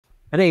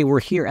Today we're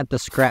here at the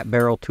scrap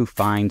barrel to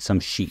find some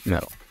sheet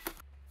metal.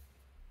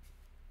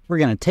 We're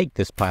going to take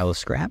this pile of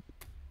scrap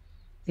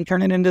and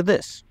turn it into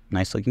this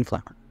nice looking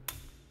flower.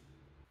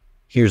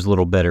 Here's a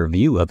little better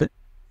view of it.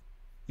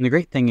 And the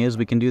great thing is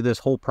we can do this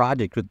whole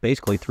project with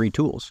basically 3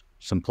 tools.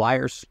 Some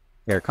pliers,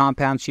 a pair of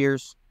compound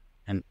shears,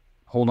 and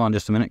hold on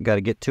just a minute, got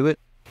to get to it.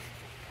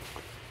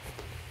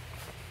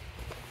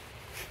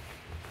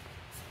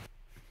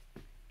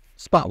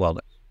 Spot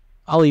welder.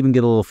 I'll even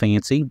get a little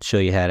fancy, show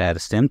you how to add a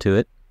stem to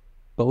it,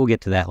 but we'll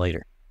get to that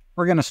later.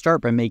 We're going to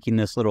start by making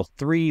this little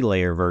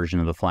 3-layer version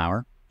of the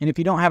flower. And if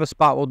you don't have a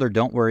spot welder,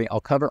 don't worry,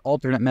 I'll cover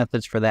alternate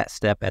methods for that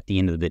step at the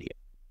end of the video.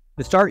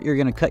 To start, you're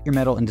going to cut your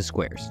metal into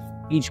squares.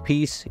 Each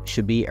piece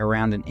should be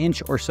around 1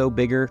 inch or so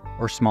bigger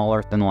or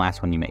smaller than the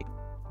last one you made.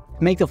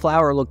 To make the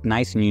flower look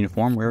nice and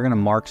uniform, we're going to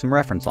mark some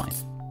reference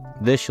lines.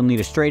 For this, you'll need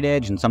a straight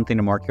edge and something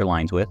to mark your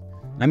lines with.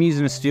 I'm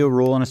using a steel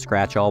rule and a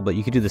scratch awl, but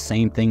you could do the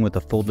same thing with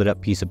a folded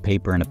up piece of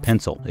paper and a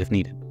pencil if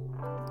needed.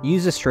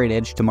 Use a straight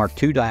edge to mark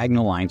 2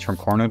 diagonal lines from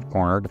corner to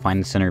corner to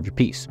find the center of your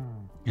piece,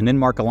 and then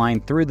mark a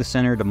line through the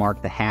center to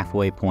mark the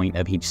halfway point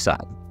of each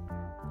side.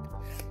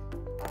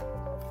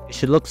 It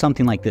should look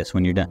something like this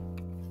when you're done.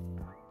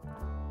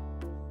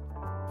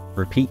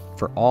 Repeat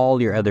for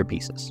all your other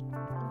pieces.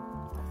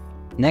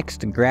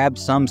 Next, grab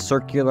some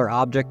circular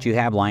object you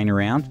have lying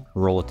around. A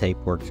roll of tape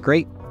works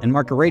great, and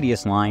mark a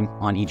radius line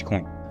on each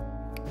corner.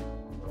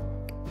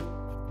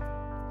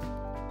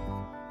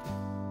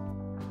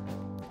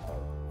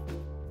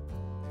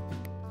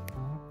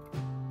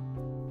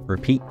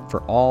 Repeat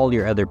for all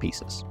your other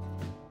pieces.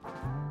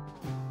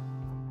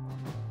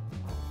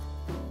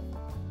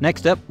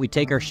 Next up, we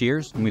take our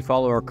shears and we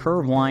follow our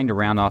curved line to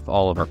round off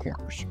all of our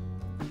corners.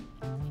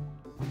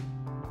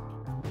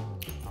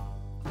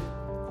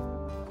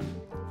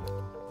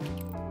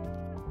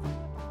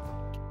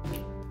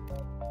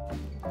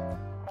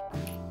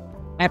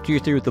 After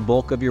you're through with the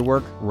bulk of your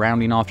work,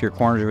 rounding off your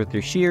corners with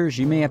your shears,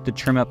 you may have to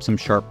trim up some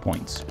sharp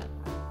points.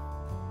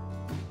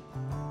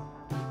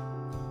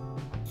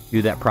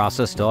 Do that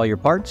process to all your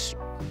parts.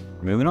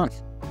 Moving on.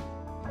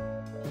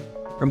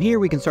 From here,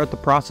 we can start the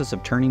process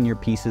of turning your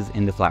pieces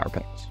into flower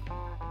petals.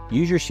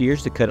 Use your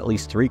shears to cut at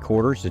least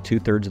 3/4 to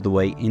 2/3 of the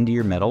way into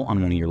your metal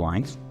on one of your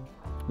lines.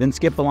 Then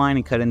skip a line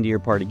and cut into your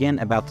part again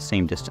about the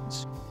same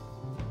distance.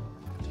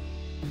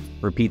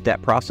 Repeat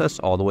that process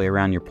all the way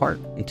around your part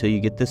until you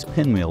get this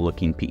pinwheel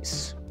looking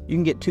piece. You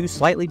can get 2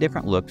 slightly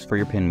different looks for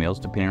your pinwheels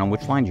depending on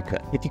which lines you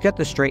cut. If you cut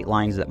the straight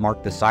lines that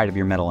mark the side of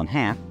your metal in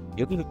half,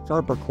 you'll get a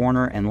sharper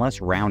corner and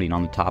less rounding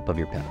on the top of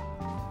your petal.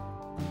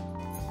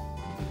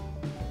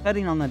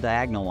 Cutting on the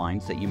diagonal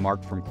lines that you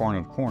marked from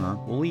corner to corner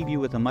will leave you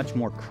with a much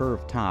more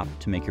curved top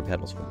to make your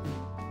petals form.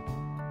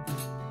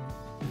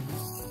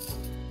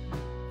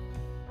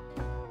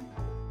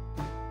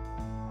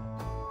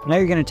 Now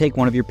you're going to take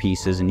one of your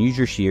pieces and use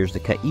your shears to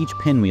cut each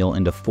pinwheel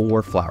into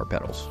 4 flower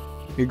petals.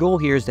 Your goal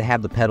here is to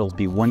have the petals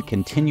be one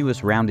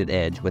continuous rounded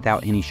edge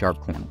without any sharp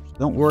corners.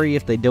 Don't worry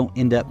if they don't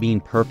end up being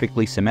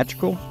perfectly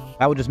symmetrical.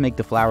 That will just make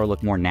the flower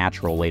look more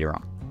natural later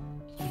on.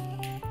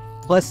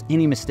 Plus,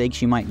 any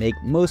mistakes you might make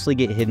mostly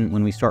get hidden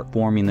when we start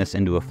forming this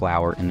into a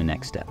flower in the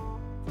next step.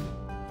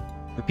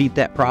 Repeat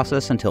that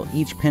process until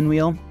each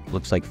pinwheel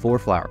looks like 4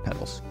 flower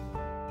petals.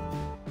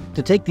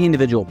 To take the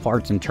individual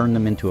parts and turn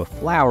them into a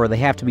flower, they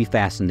have to be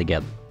fastened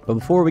together. But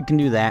before we can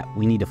do that,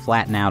 we need to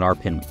flatten out our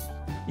pinwheel.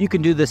 You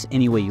can do this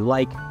any way you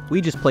like.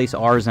 We just place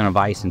ours in a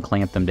vise and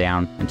clamp them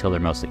down until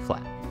they're mostly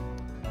flat.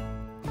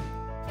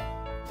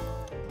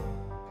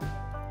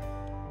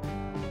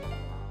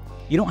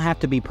 You don't have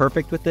to be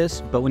perfect with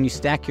this, but when you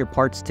stack your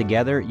parts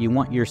together, you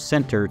want your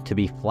center to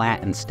be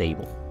flat and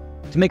stable.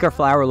 To make our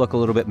flower look a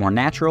little bit more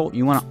natural,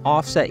 you want to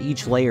offset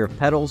each layer of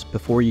petals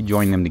before you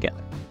join them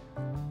together.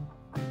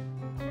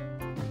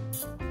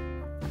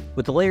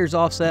 With the layers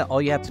offset, all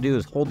you have to do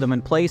is hold them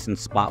in place and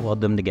spot weld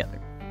them together.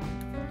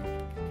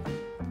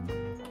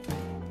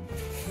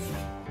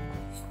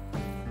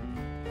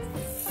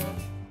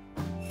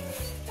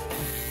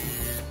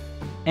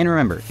 And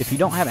remember, if you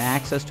don't have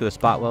access to a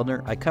spot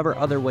welder, I cover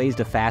other ways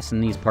to fasten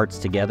these parts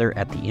together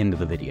at the end of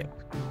the video.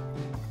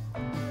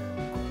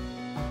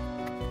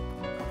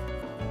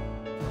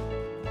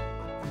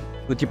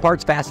 With your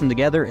parts fastened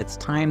together, it's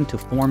time to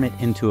form it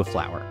into a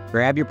flower.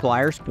 Grab your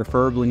pliers,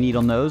 preferably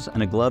needle nose,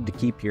 and a glove to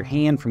keep your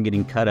hand from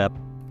getting cut up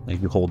as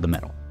you hold the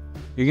metal.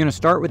 You're going to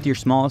start with your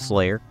smallest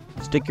layer,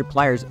 stick your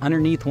pliers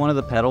underneath one of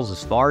the petals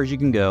as far as you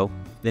can go,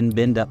 then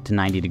bend up to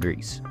 90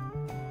 degrees.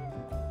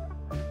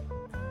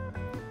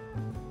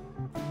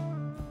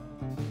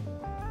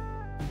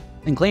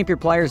 Then clamp your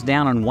pliers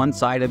down on one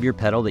side of your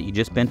petal that you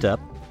just bent up,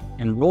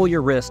 and roll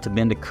your wrist to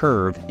bend a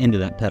curve into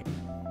that petal.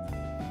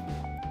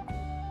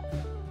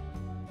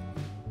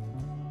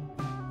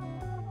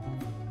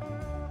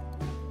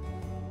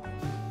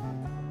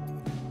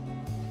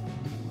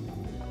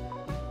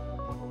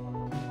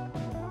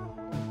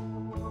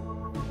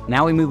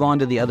 Now we move on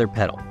to the other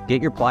petal.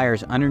 Get your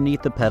pliers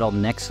underneath the petal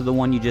next to the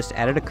one you just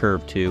added a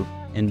curve to,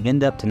 and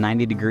bend up to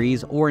 90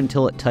 degrees or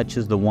until it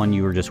touches the one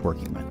you were just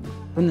working with.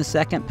 From the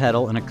second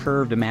petal in a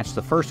curve to match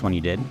the first one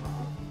you did,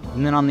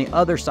 And then on the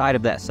other side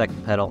of that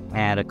second petal,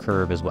 add a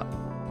curve as well.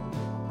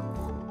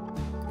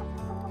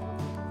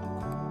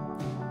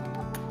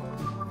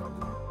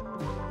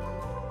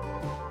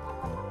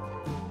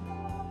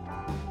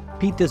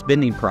 Repeat this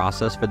bending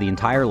process for the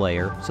entire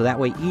layer, so that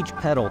way each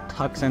petal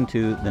tucks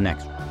into the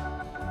next one.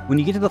 When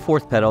you get to the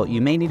fourth petal, you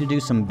may need to do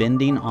some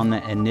bending on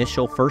the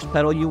initial first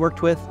petal you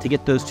worked with to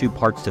get those two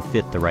parts to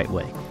fit the right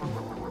way.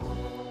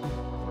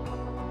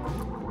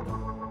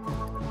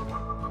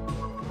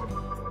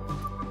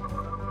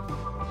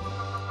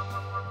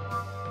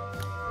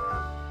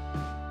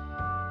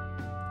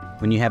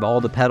 When you have all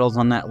the petals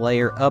on that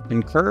layer up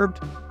and curved,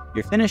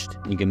 you're finished.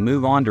 You can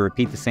move on to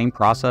repeat the same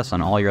process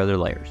on all your other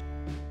layers.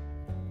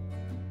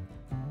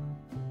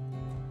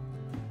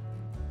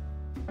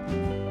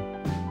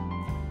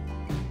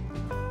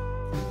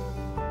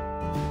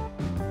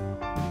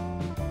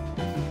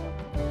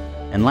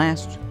 And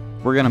last,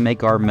 we're going to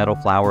make our metal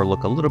flower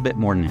look a little bit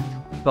more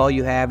natural. If all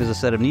you have is a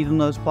set of needle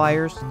nose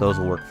pliers, those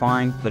will work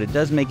fine, but it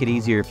does make it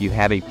easier if you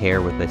have a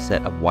pair with a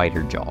set of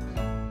wider jaws.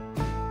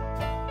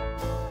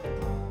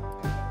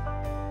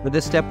 For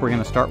this step, we're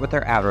going to start with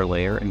our outer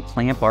layer and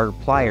clamp our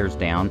pliers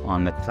down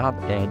on the top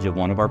edge of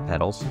one of our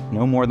petals,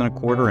 no more than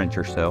 1/4 inch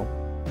or so,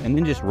 and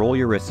then just roll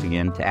your wrist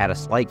again to add a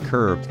slight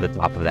curve to the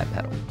top of that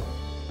petal.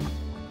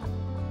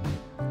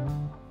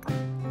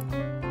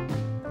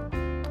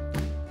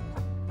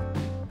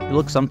 It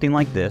looks something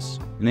like this,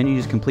 and then you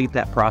just complete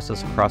that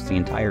process across the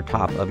entire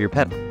top of your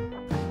petal.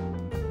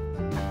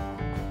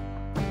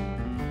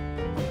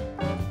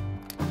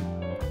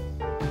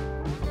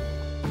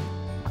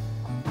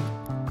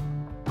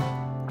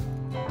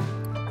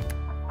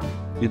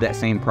 Do that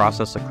same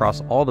process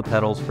across all the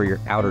petals for your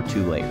outer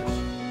 2 layers.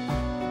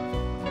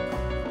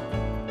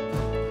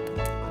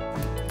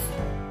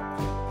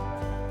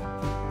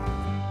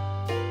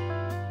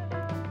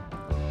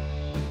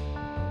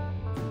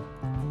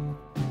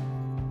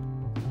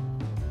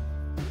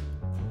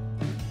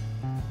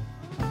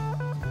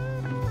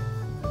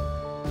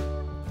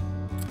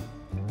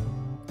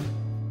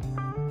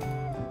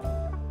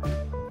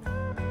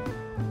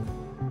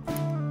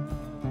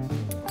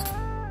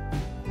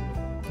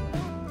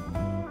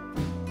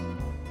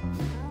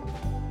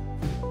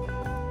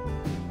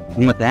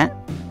 And with that,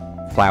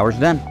 flower's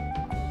done.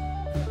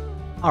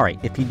 Alright,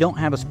 if you don't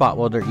have a spot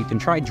welder, you can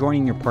try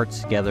joining your parts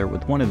together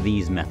with one of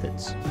these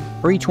methods.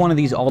 For each one of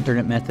these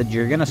alternate methods,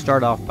 you're going to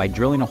start off by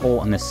drilling a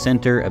hole in the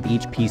center of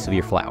each piece of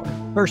your flower.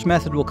 First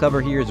method we'll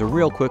cover here is a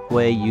real quick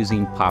way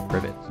using pop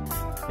rivets.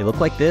 They look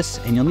like this,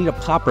 and you'll need a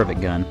pop rivet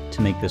gun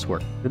to make this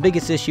work. The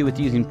biggest issue with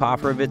using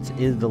pop rivets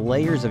is the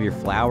layers of your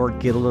flower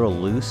get a little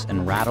loose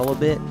and rattle a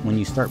bit when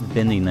you start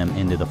bending them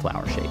into the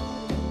flower shape.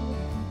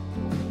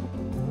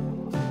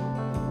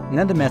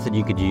 Another method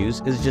you could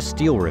use is just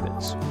steel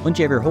rivets. Once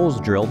you have your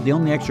holes drilled, the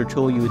only extra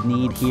tool you would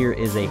need here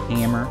is a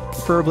hammer,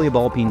 preferably a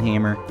ball peen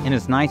hammer, and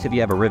it's nice if you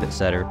have a rivet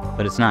setter,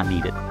 but it's not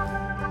needed.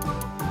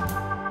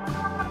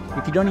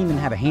 If you don't even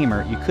have a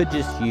hammer, you could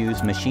just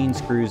use machine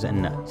screws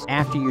and nuts.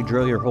 After you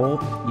drill your hole,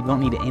 you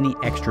don't need any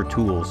extra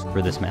tools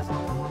for this method.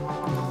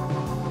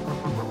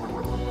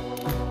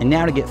 And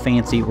now to get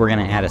fancy, we're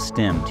going to add a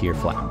stem to your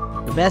flower.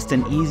 The best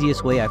and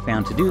easiest way I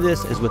found to do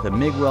this is with a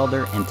MIG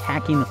welder and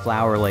tacking the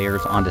flower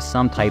layers onto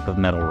some type of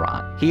metal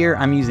rod. Here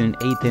I'm using an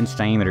 1/8 inch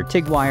diameter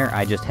TIG wire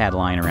I just had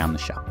lying around the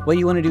shop. What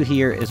you want to do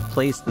here is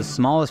place the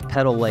smallest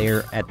petal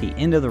layer at the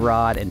end of the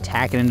rod and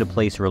tack it into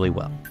place really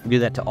well. Do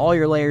that to all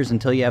your layers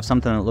until you have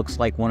something that looks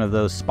like one of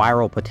those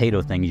spiral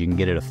potato things you can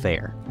get at a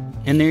fair.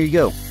 And there you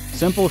go.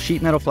 Simple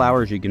sheet metal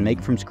flowers you can make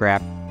from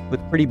scrap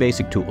with pretty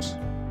basic tools.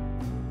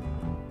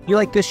 If you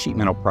like this sheet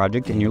metal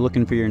project and you're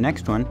looking for your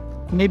next one,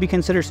 maybe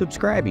consider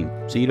subscribing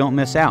so you don't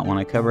miss out when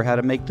I cover how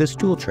to make this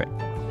tool trick.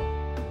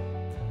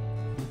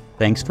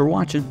 Thanks for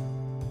watching.